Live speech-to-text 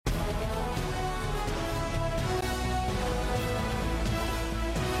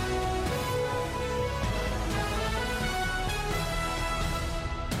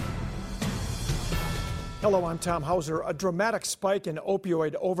Hello, I'm Tom Hauser. A dramatic spike in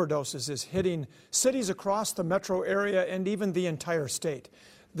opioid overdoses is hitting cities across the metro area and even the entire state.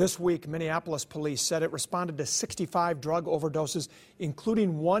 This week, Minneapolis police said it responded to 65 drug overdoses,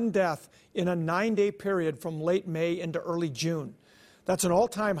 including one death in a 9-day period from late May into early June. That's an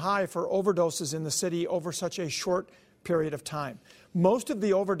all-time high for overdoses in the city over such a short period of time. Most of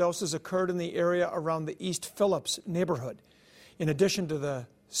the overdoses occurred in the area around the East Phillips neighborhood. In addition, the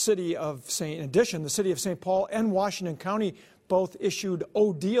city of St. Paul and Washington County both issued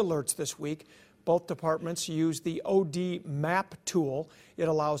OD alerts this week. Both departments use the OD map tool. It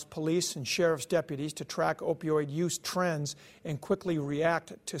allows police and sheriff's deputies to track opioid use trends and quickly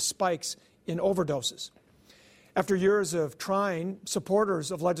react to spikes in overdoses. After years of trying,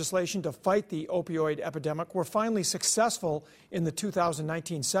 supporters of legislation to fight the opioid epidemic were finally successful in the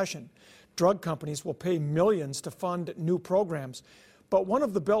 2019 session. Drug companies will pay millions to fund new programs. But one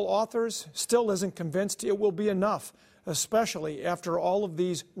of the bill authors still isn't convinced it will be enough, especially after all of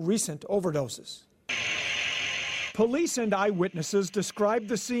these recent overdoses. Police and eyewitnesses described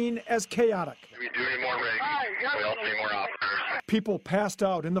the scene as chaotic. We do need more rigs. We also need more officers. People passed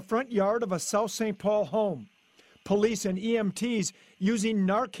out in the front yard of a South St. Paul home. Police and EMTs using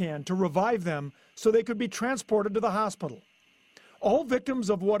Narcan to revive them so they could be transported to the hospital. All victims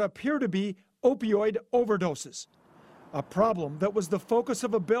of what appear to be opioid overdoses. A problem that was the focus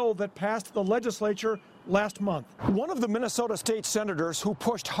of a bill that passed the legislature last month. One of the Minnesota state senators who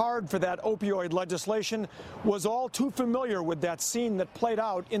pushed hard for that opioid legislation was all too familiar with that scene that played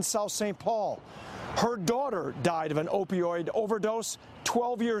out in South St. Paul. Her daughter died of an opioid overdose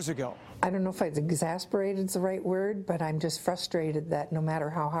 12 years ago. I don't know if it's exasperated is the right word, but I'm just frustrated that no matter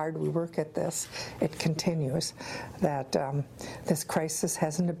how hard we work at this, it continues, that this crisis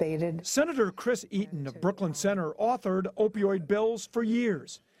hasn't abated. Senator Chris Eaton of Brooklyn Center authored opioid bills for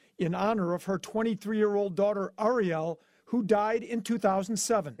years in honor of her 23-year-old daughter, Ariel, who died in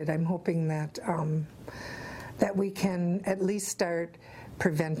 2007. I'm hoping that, that we can at least start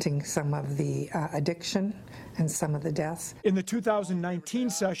preventing some of the addiction and some of the deaths. In the 2019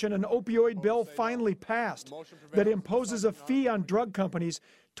 session, an opioid bill finally passed that imposes a fee on drug companies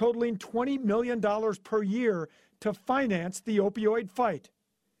totaling $20 million per year to finance the opioid fight.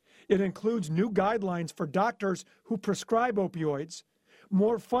 It includes new guidelines for doctors who prescribe opioids,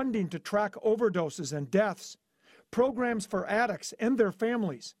 more funding to track overdoses and deaths, programs for addicts and their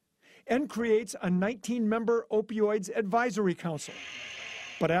families, and creates a 19-member opioids advisory council.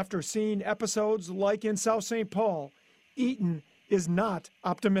 But after seeing episodes like in South St. Paul, Eaton is not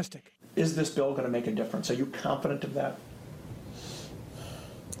optimistic. Is this bill going to make a difference? Are you confident of that?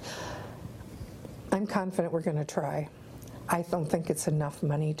 I'm confident we're going to try. I don't think it's enough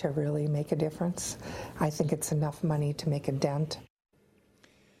money to really make a difference. I think it's enough money to make a dent.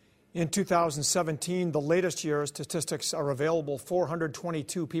 In 2017, the latest year statistics are available,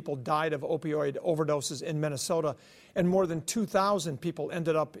 422 people died of opioid overdoses in Minnesota, and more than 2,000 people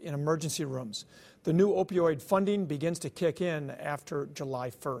ended up in emergency rooms. The new opioid funding begins to kick in after July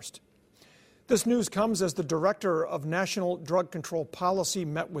 1st. This news comes as the Director of National Drug Control Policy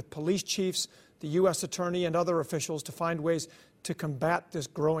met with police chiefs, the U.S. Attorney, and other officials to find ways to combat this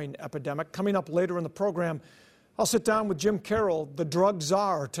growing epidemic. Coming up later in the program, I'll sit down with Jim Carroll, the drug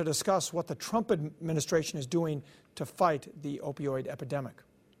czar, to discuss what the Trump administration is doing to fight the opioid epidemic.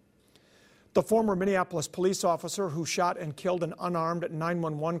 The former Minneapolis police officer who shot and killed an unarmed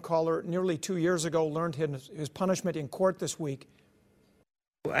 911 caller nearly 2 years ago learned his punishment in court this week.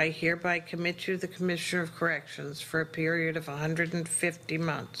 I hereby commit you the Commissioner of Corrections for a period of 150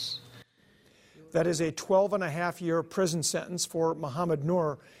 months. That is a 12-and-a-half-year prison sentence for Mohammed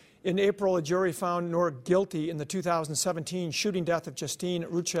Noor. In April, a jury found Noor guilty in the 2017 shooting death of Justine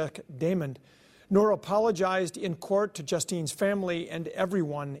Ruchek-Damond. Noor apologized in court to Justine's family and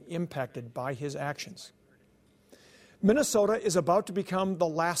everyone impacted by his actions. Minnesota is about to become the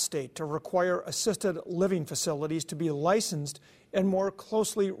last state to require assisted living facilities to be licensed and more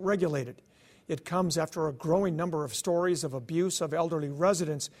closely regulated. It comes after a growing number of stories of abuse of elderly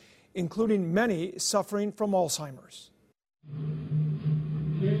residents, including many suffering from Alzheimer's.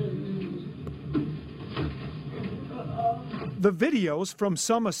 The videos from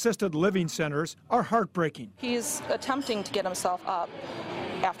some assisted living centers are heartbreaking. He's attempting to get himself up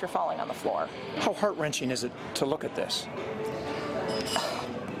after falling on the floor. How heart-wrenching is it to look at this?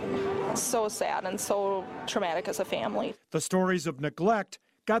 So sad and so traumatic as a family. The stories of neglect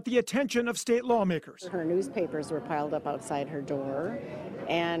got the attention of state lawmakers. Her newspapers were piled up outside her door,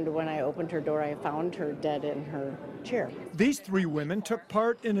 and when I opened her door, I found her dead in her chair. These three women took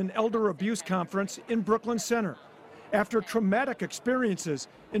part in an elder abuse conference in Brooklyn Center. after traumatic experiences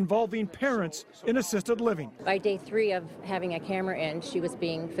involving parents in assisted living. By day 3 of having a camera in, she was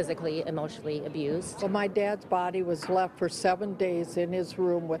being physically, emotionally abused. Well, my dad's body was left for 7 days in his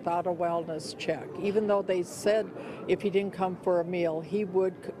room without a wellness check, even though they said if he didn't come for a meal, he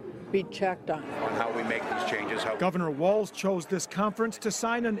would be checked on how we make these changes. Governor Walz chose this conference to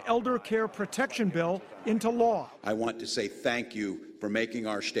sign an elder care protection bill into law. I want to say thank you for making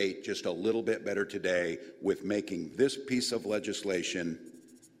our state just a little bit better today with making this piece of legislation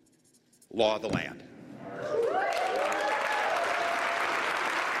law of the land.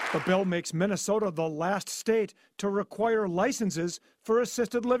 The bill makes Minnesota the last state to require licenses for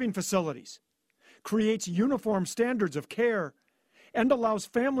assisted living facilities, creates uniform standards of care, and allows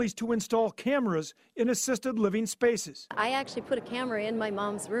families to install cameras in assisted living spaces. I actually put a camera in my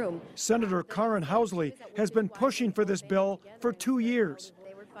mom's room. Senator Karen Housley has been pushing for this bill for 2 years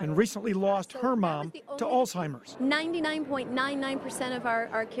and recently lost her mom to Alzheimer's. 99.99% of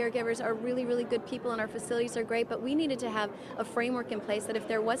our caregivers are really, really good people, and our facilities are great, but we needed to have a framework in place that if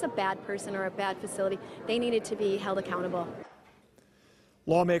there was a bad person or a bad facility, they needed to be held accountable.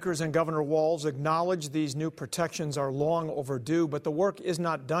 Lawmakers and Governor Walz acknowledge these new protections are long overdue, but the work is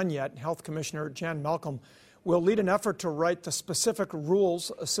not done yet. Health Commissioner Jan Malcolm will lead an effort to write the specific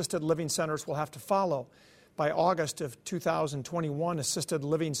rules assisted living centers will have to follow. By August of 2021, assisted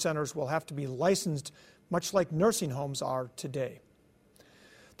living centers will have to be licensed, much like nursing homes are today.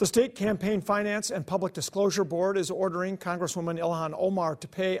 The State Campaign Finance and Public Disclosure Board is ordering Congresswoman Ilhan Omar to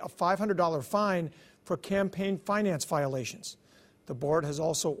pay a $500 fine for campaign finance violations. The board has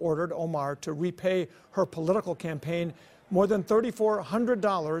also ordered Omar to repay her political campaign more than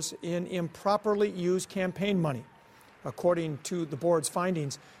 $3,400 in improperly used campaign money. According to the board's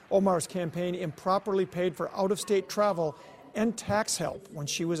findings, Omar's campaign improperly paid for out-of-state travel and tax help when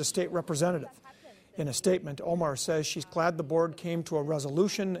she was a state representative. In a statement, Omar says she's glad the board came to a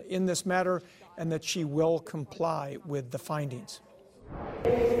resolution in this matter and that she will comply with the findings.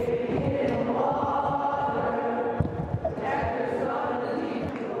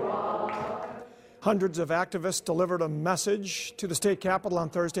 Hundreds of activists delivered a message to the state capitol on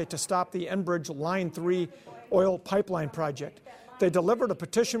Thursday to stop the Enbridge Line 3 oil pipeline project. They delivered a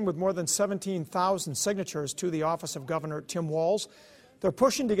petition with more than 17,000 signatures to the office of Governor Tim Walz. They're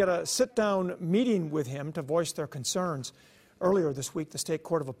pushing to get a sit-down meeting with him to voice their concerns. Earlier this week, the State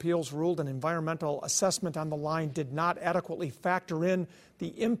Court of Appeals ruled an environmental assessment on the line did not adequately factor in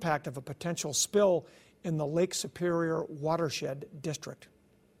the impact of a potential spill in the Lake Superior watershed district.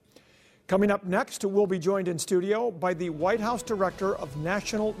 Coming up next, we'll be joined in studio by the White House Director of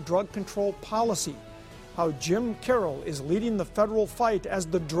National Drug Control Policy, how Jim Carroll is leading the federal fight as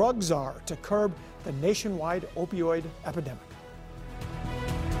the drug czar to curb the nationwide opioid epidemic.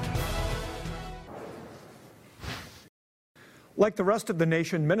 Like the rest of the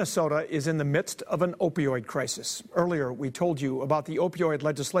nation, Minnesota is in the midst of an opioid crisis. Earlier, we told you about the opioid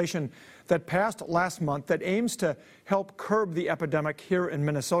legislation that passed last month that aims to help curb the epidemic here in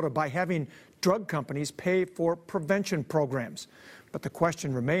Minnesota by having drug companies pay for prevention programs. But the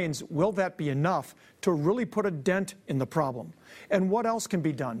question remains, will that be enough to really put a dent in the problem? And what else can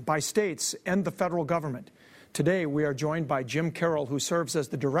be done by states and the federal government? Today, we are joined by Jim Carroll, who serves as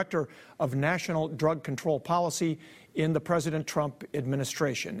the Director of National Drug Control Policy in the President Trump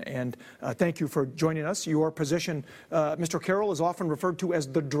administration. And thank you for joining us. Your position, Mr. Carroll, is often referred to as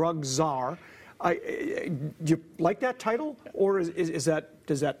the drug czar. Do you like that title, or does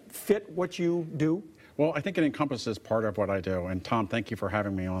that fit what you do? Well, I think it encompasses part of what I do. And Tom, thank you for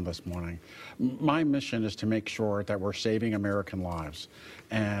having me on this morning. My mission is to make sure that we're saving American lives.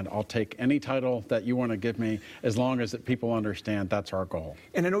 And I'll take any title that you want to give me as long as people understand that's our goal.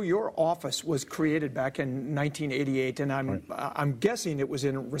 And I know your office was created back in 1988, and I'm guessing it was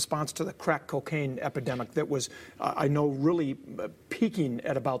in response to the crack cocaine epidemic that was, I know, really peaking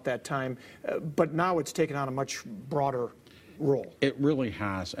at about that time. But now it's taken on a much broader role. It really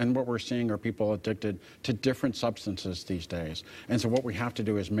has. And what we're seeing are people addicted to different substances these days. And so what we have to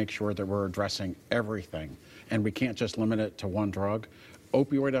do is make sure that we're addressing everything. And we can't just limit it to one drug.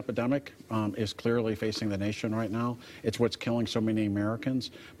 Opioid epidemic is clearly facing the nation right now. It's what's killing so many Americans.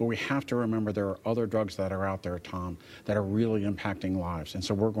 But we have to remember there are other drugs that are out there, Tom, that are really impacting lives. And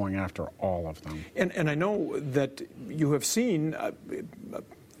so we're going after all of them. And I know that you have seen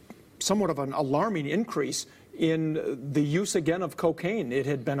somewhat of an alarming increase in the use again of cocaine. It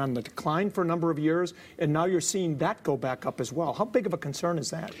had been on the decline for a number of years, and now you're seeing that go back up as well. How big of a concern is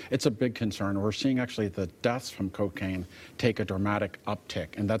that? It's a big concern. We're seeing actually the deaths from cocaine take a dramatic uptick,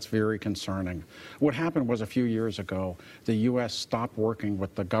 and that's very concerning. What happened was a few years ago, the U.S. stopped working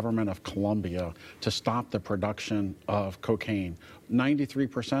with the government of Colombia to stop the production of cocaine.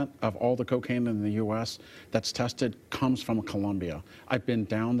 93% of all the cocaine in the U.S. that's tested comes from Colombia. I've been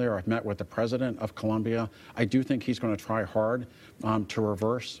down there. I've met with the president of Colombia. I do think he's going to try hard to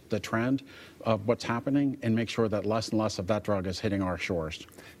reverse the trend of what's happening and make sure that less and less of that drug is hitting our shores.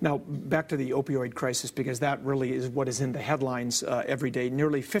 Now, back to the opioid crisis, because that really is what is in the headlines every day.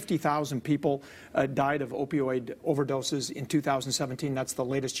 Nearly 50,000 people died of opioid overdoses in 2017. That's the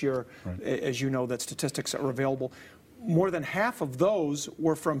latest year, right, as you know, that statistics are available. More than half of those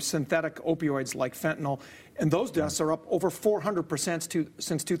were from synthetic opioids like fentanyl, and those deaths are up over 400%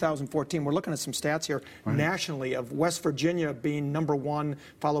 since 2014. We're looking at some stats here nationally of West Virginia being #1,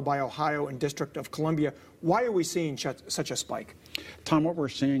 followed by Ohio and District of Columbia. Why are we seeing such a spike? Tom, what we're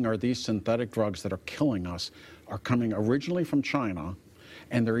seeing are these synthetic drugs that are killing us are coming originally from China,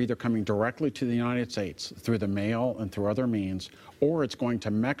 and they're either coming directly to the United States through the mail and through other means, or it's going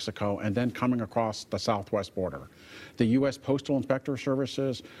to Mexico and then coming across the southwest border. The U.S. Postal Inspector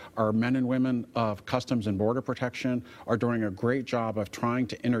Services, our men and women of Customs and Border Protection are doing a great job of trying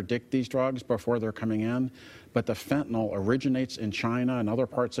to interdict these drugs before they're coming in. But the fentanyl originates in China and other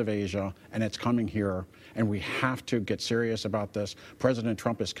parts of Asia, and it's coming here, and we have to get serious about this. President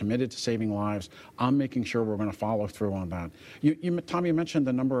Trump is committed to saving lives. I'm making sure we're going to follow through on that. Tom, you mentioned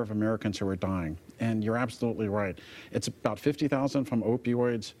the number of Americans who are dying, and you're absolutely right. It's about 50,000 from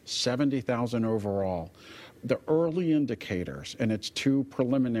opioids, 70,000 overall. The early indicators, and it's too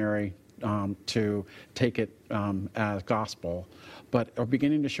preliminary to take it as gospel, but are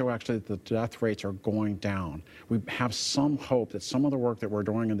beginning to show actually that the death rates are going down. We have some hope that some of the work that we're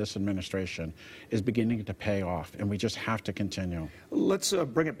doing in this administration is beginning to pay off, and we just have to continue. Let's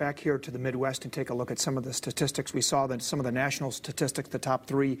bring it back here to the Midwest and take a look at some of the statistics. We saw that some of the national statistics, the top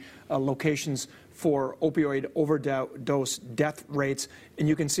 3 locations for opioid overdose death rates, and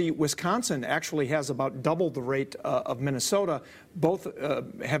you can see Wisconsin actually has about double the rate of Minnesota. Both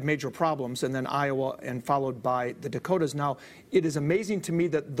have major problems, and then Iowa and followed by the Dakotas. Now, it is amazing to me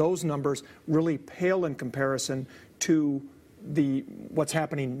that those numbers really pale in comparison to what's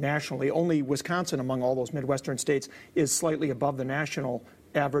happening nationally. Only Wisconsin, among all those Midwestern states, is slightly above the national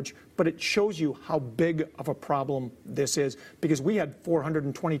average, but it shows you how big of a problem this is, because we had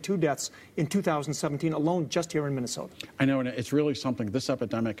 422 deaths in 2017 alone just here in Minnesota. I know, and it's really something. This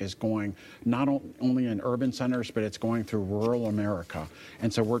epidemic is going not only in urban centers, but it's going through rural America,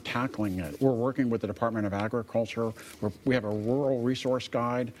 and so we're tackling it. We're working with the Department of Agriculture. We have a rural resource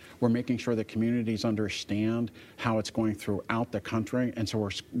guide. We're making sure that communities understand how it's going throughout the country, and so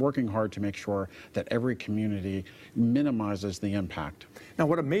we're working hard to make sure that every community minimizes the impact. Now,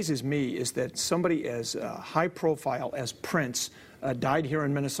 what amazes me is that somebody as high profile as Prince died here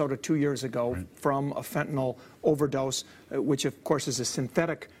in Minnesota 2 years ago from a fentanyl overdose, which of course is a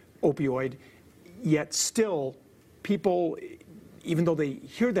synthetic opioid, yet still people, even though they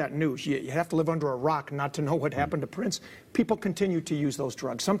hear that news, you have to live under a rock not to know what happened to Prince. People continue to use those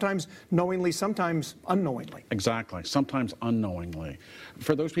drugs, sometimes knowingly, sometimes unknowingly. Exactly, sometimes unknowingly.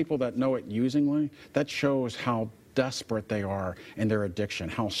 For those people that know it usingly, that shows how desperate they are in their addiction,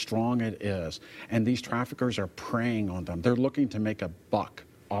 how strong it is. And these traffickers are preying on them. They're looking to make a buck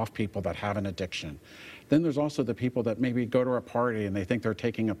off people that have an addiction. Then there's also the people that maybe go to a party and they think they're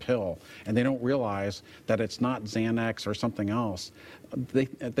taking a pill, and they don't realize that it's not Xanax or something else. They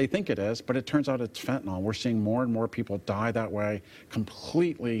think it is, but it turns out it's fentanyl. We're seeing more and more people die that way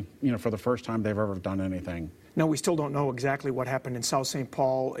completely, for the first time they've ever done anything. Now, we still don't know exactly what happened in South St.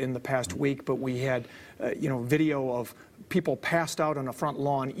 Paul in the past week, but we had, video of people passed out on a front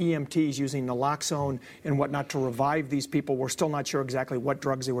lawn, EMTs using naloxone and whatnot to revive these people. We're still not sure exactly what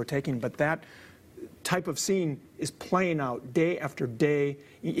drugs they were taking, but that type of scene is playing out day after day.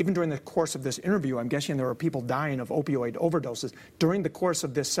 Even during the course of this interview, I'm guessing there are people dying of opioid overdoses. During the course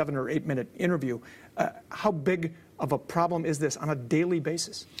of this 7 or 8 minute interview, how big of a problem is this on a daily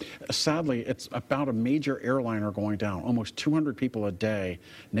basis? Sadly, it's about a major airliner going down. Almost 200 people a day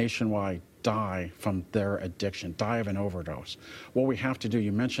nationwide die from their addiction, die of an overdose. What we have to do,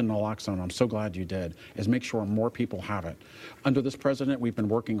 you mentioned naloxone, I'm so glad you did, is make sure more people have it. Under this president, we've been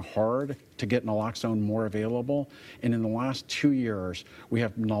working hard to get naloxone more available, and in the last 2 years, we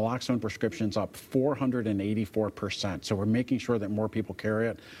have naloxone prescriptions up 484%. So we're making sure that more people carry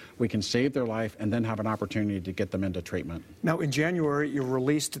it. We can save their life and then have an opportunity to get them into treatment. Now, in January, you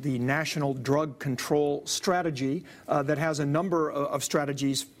released the National Drug Control Strategy that has a number of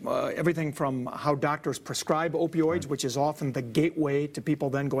strategies, everything from how doctors prescribe opioids, which is often the gateway to people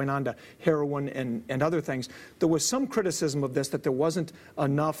then going on to heroin and other things. There was some criticism of this, that there wasn't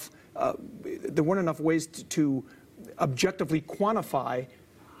enough, there weren't enough ways to objectively quantify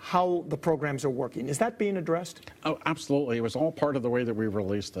how the programs are working. Is that being addressed? Oh, absolutely. It was all part of the way that we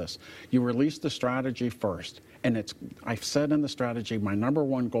released this. You release the strategy first, and I've said in the strategy, my number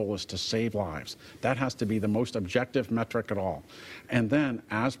one goal is to save lives. That has to be the most objective metric at all. And then,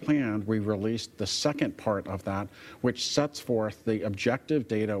 as planned, we released the second part of that, which sets forth the objective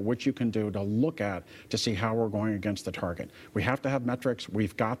data, which you can do to look at to see how we're going against the target. We have to have metrics.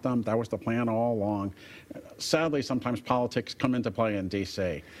 We've got them. That was the plan all along. Sadly, sometimes politics come into play in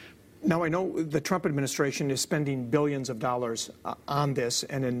D.C. Now, I know the Trump administration is spending billions of dollars on this,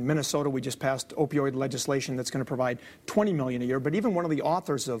 and in Minnesota we just passed opioid legislation that's going to provide $20 million a year, but even one of the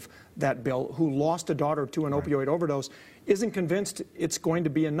authors of that bill, who lost a daughter to an opioid overdose, isn't convinced it's going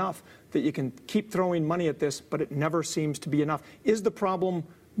to be enough, that you can keep throwing money at this, but it never seems to be enough. Is the problem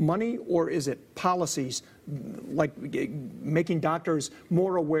money, or is it policies, like making doctors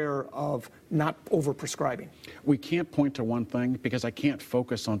more aware of not over-prescribing? We can't point to one thing because I can't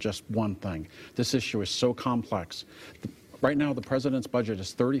focus on just one thing. This issue is so complex. Right now, the president's budget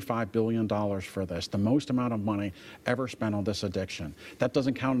is $35 billion for this, the most amount of money ever spent on this addiction. That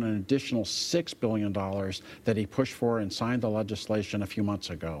doesn't count an additional $6 billion that he pushed for and signed the legislation a few months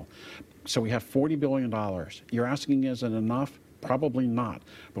ago. So we have $40 billion. You're asking, is it enough? Probably not,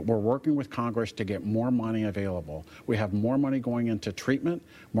 but we're working with Congress to get more money available. We have more money going into treatment,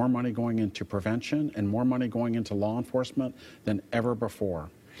 more money going into prevention, and more money going into law enforcement than ever before.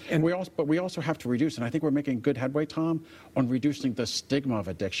 And we also have to reduce, and I think we're making good headway, Tom, on reducing the stigma of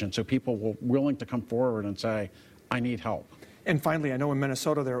addiction, so people will willing to come forward and say, I need help. And finally, I know in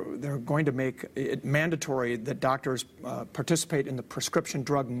Minnesota they're going to make it mandatory that doctors participate in the prescription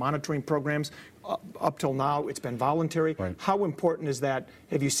drug monitoring programs. Up till now, it's been voluntary. Right. How important is that?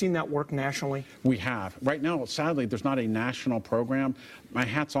 Have you seen that work nationally? We have. Right now, sadly, there's not a national program. My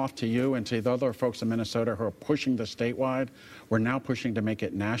hat's off to you and to the other folks in Minnesota who are pushing this statewide. We're now pushing to make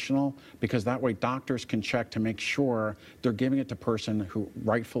it national, because that way doctors can check to make sure they're giving it to a person who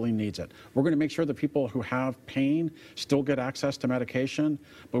rightfully needs it. We're going to make sure that people who have pain still get access to medication,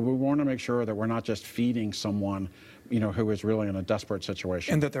 but we want to make sure that we're not just feeding someone, who is really in a desperate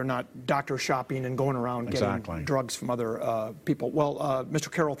situation. And that they're not doctor shopping and going around getting drugs from other people. Well,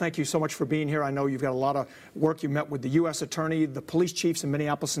 Mr. Carroll, thank you so much for being here. I know you've got a lot of work. You met with the U.S. Attorney, the police chiefs in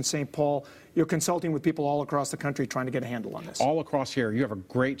Minneapolis and St. Paul. You're consulting with people all across the country trying to get a handle on this. All across here. You have a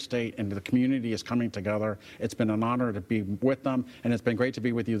great state, and the community is coming together. It's been an honor to be with them, and it's been great to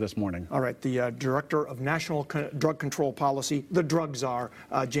be with you this morning. All right. The Director of National Drug Control Policy, the drug czar,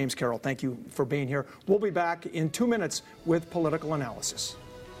 James Carroll, thank you for being here. We'll be back in 2 minutes with political analysis.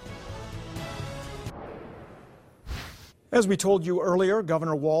 As we told you earlier,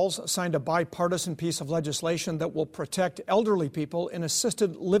 Governor Walz signed a bipartisan piece of legislation that will protect elderly people in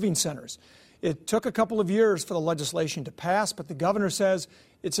assisted living centers. It took a couple of years for the legislation to pass, but the governor says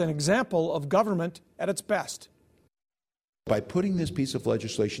it's an example of government at its best. By putting this piece of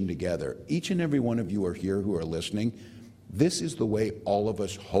legislation together, each and every one of you are here who are listening. This is the way all of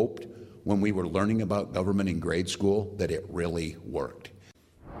us hoped when we were learning about government in grade school, that it really worked.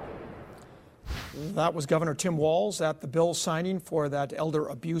 That was Governor Tim Walz at the bill signing for that elder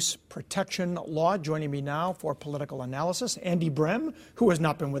abuse protection law. Joining me now for political analysis, Andy Brem, who has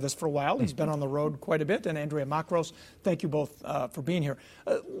not been with us for a while. He's been on the road quite a bit, and Andrea Makros. Thank you both for being here.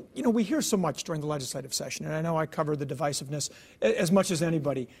 We hear so much during the legislative session, and I know I cover the divisiveness as much as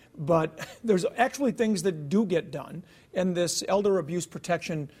anybody, but there's actually things that do get done, and this elder abuse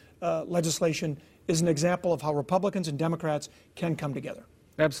protection legislation is an example of how Republicans and Democrats can come together.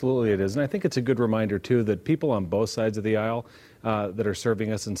 Absolutely it is, and I think it's a good reminder, too, that people on both sides of the aisle that are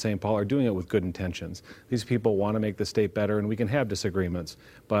serving us in St. Paul are doing it with good intentions. These people want to make the state better, and we can have disagreements,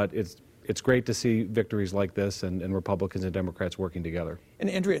 but it's it's great to see victories like this and Republicans and Democrats working together. And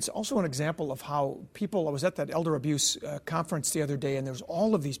Andrea, it's also an example of how people, I was at that elder abuse conference the other day, and there's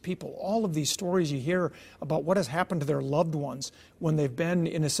all of these people, all of these stories you hear about what has happened to their loved ones when they've been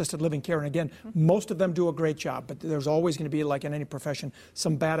in assisted living care. And again, most of them do a great job, but there's always going to be, like in any profession,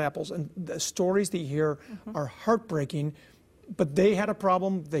 some bad apples. And the stories that you hear are heartbreaking, but they had a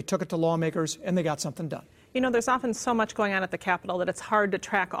problem, they took it to lawmakers, and they got something done. You know, there's often so much going on at the Capitol that it's hard to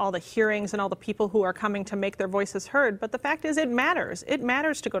track all the hearings and all the people who are coming to make their voices heard. But the fact is, it matters. It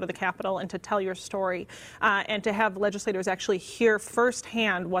matters to go to the Capitol and to tell your story and to have legislators actually hear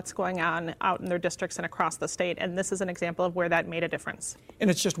firsthand what's going on out in their districts and across the state. And this is an example of where that made a difference. And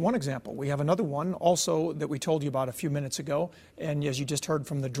it's just one example. We have another one also that we told you about a few minutes ago. And as you just heard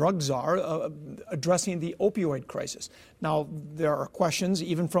from the drug czar, addressing the opioid crisis. Now, there are questions,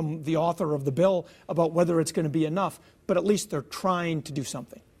 even from the author of the bill, about whether it's going to be enough, but at least they're trying to do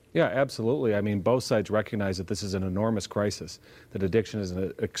something. Yeah, absolutely. I mean, both sides recognize that this is an enormous crisis, that addiction is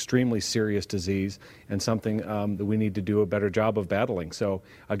an extremely serious disease and something that we need to do a better job of battling. So,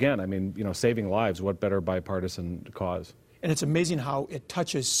 again, I mean, you know, saving lives, what better bipartisan cause? And it's amazing how it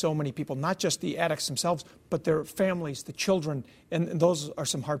touches so many people, not just the addicts themselves, but their families, the children, and those are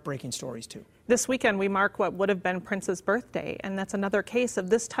some heartbreaking stories, too. This weekend, we mark what would have been Prince's birthday, and that's another case of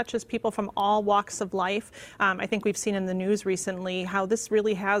this touches people from all walks of life. I think we've seen in the news recently how this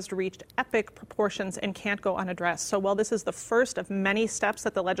really has reached epic proportions and can't go unaddressed. So while this is the first of many steps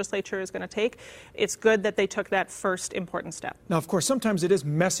that the legislature is going to take, it's good that they took that first important step. Now, of course, sometimes it is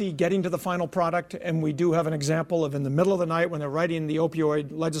messy getting to the final product, and we do have an example of in the middle of the night when they're writing the opioid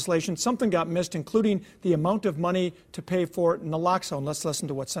legislation, something got missed, including the amount of money to pay for naloxone. Let's listen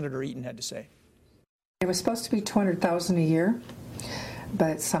to what Senator Eaton had to say. It was supposed to be $200,000 a year,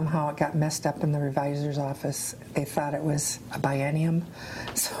 but somehow it got messed up in the revisor's office. They thought it was a biennium,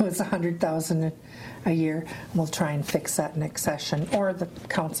 so it's $100,000 a year. We'll try and fix that next session, or the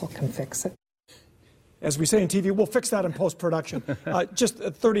council can fix it. As we say in TV, we'll fix that in post-production. Just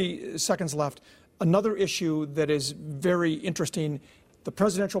 30 seconds left. Another issue that is very interesting, the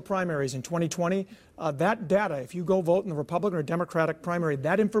presidential primaries in 2020, that data, if you go vote in the Republican or Democratic primary,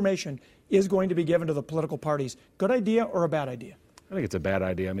 that information is going to be given to the political parties. Good idea or a bad idea? I think it's a bad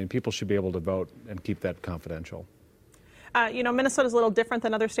idea. I mean, people should be able to vote and keep that confidential. You know, Minnesota's a little different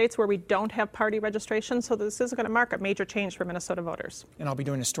than other states where we don't have party registration, so this is going to mark a major change for Minnesota voters. And I'll be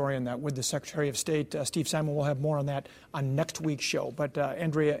doing a story on that with the Secretary of State, Steve Simon. We'll have more on that on next week's show. But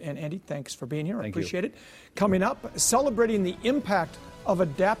Andrea and Andy, thanks for being here. I appreciate it. Coming up, celebrating the impact of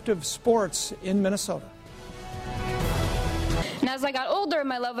adaptive sports in Minnesota. And as I got older,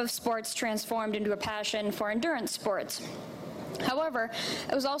 my love of sports transformed into a passion for endurance sports. However,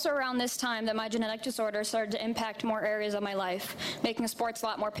 it was also around this time that my genetic disorder started to impact more areas of my life, making sports a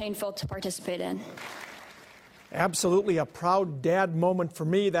lot more painful to participate in. Absolutely a proud dad moment for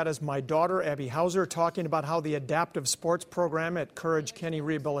me. That is my daughter, Abby Hauser, talking about how the adaptive sports program at Courage Kenny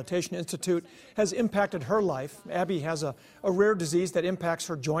Rehabilitation Institute has impacted her life. Abby has a rare disease that impacts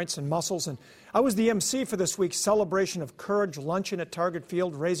her joints and muscles. And I was the MC for this week's celebration of Courage Luncheon at Target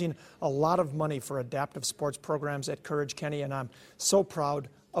Field, raising a lot of money for adaptive sports programs at Courage Kenny. And I'm so proud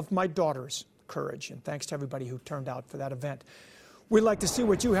of my daughter's courage. And thanks to everybody who turned out for that event. We'd like to see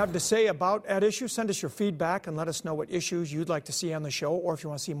what you have to say about At Issue. Send us your feedback and let us know what issues you'd like to see on the show, or if you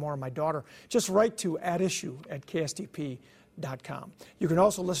want to see more of my daughter, just write to atissue@kstp.com. You can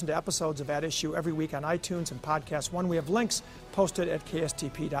also listen to episodes of At Issue every week on iTunes and Podcast One. We have links posted at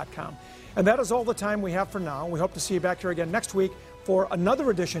kstp.com. And that is all the time we have for now. We hope to see you back here again next week for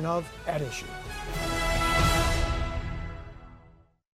another edition of At Issue.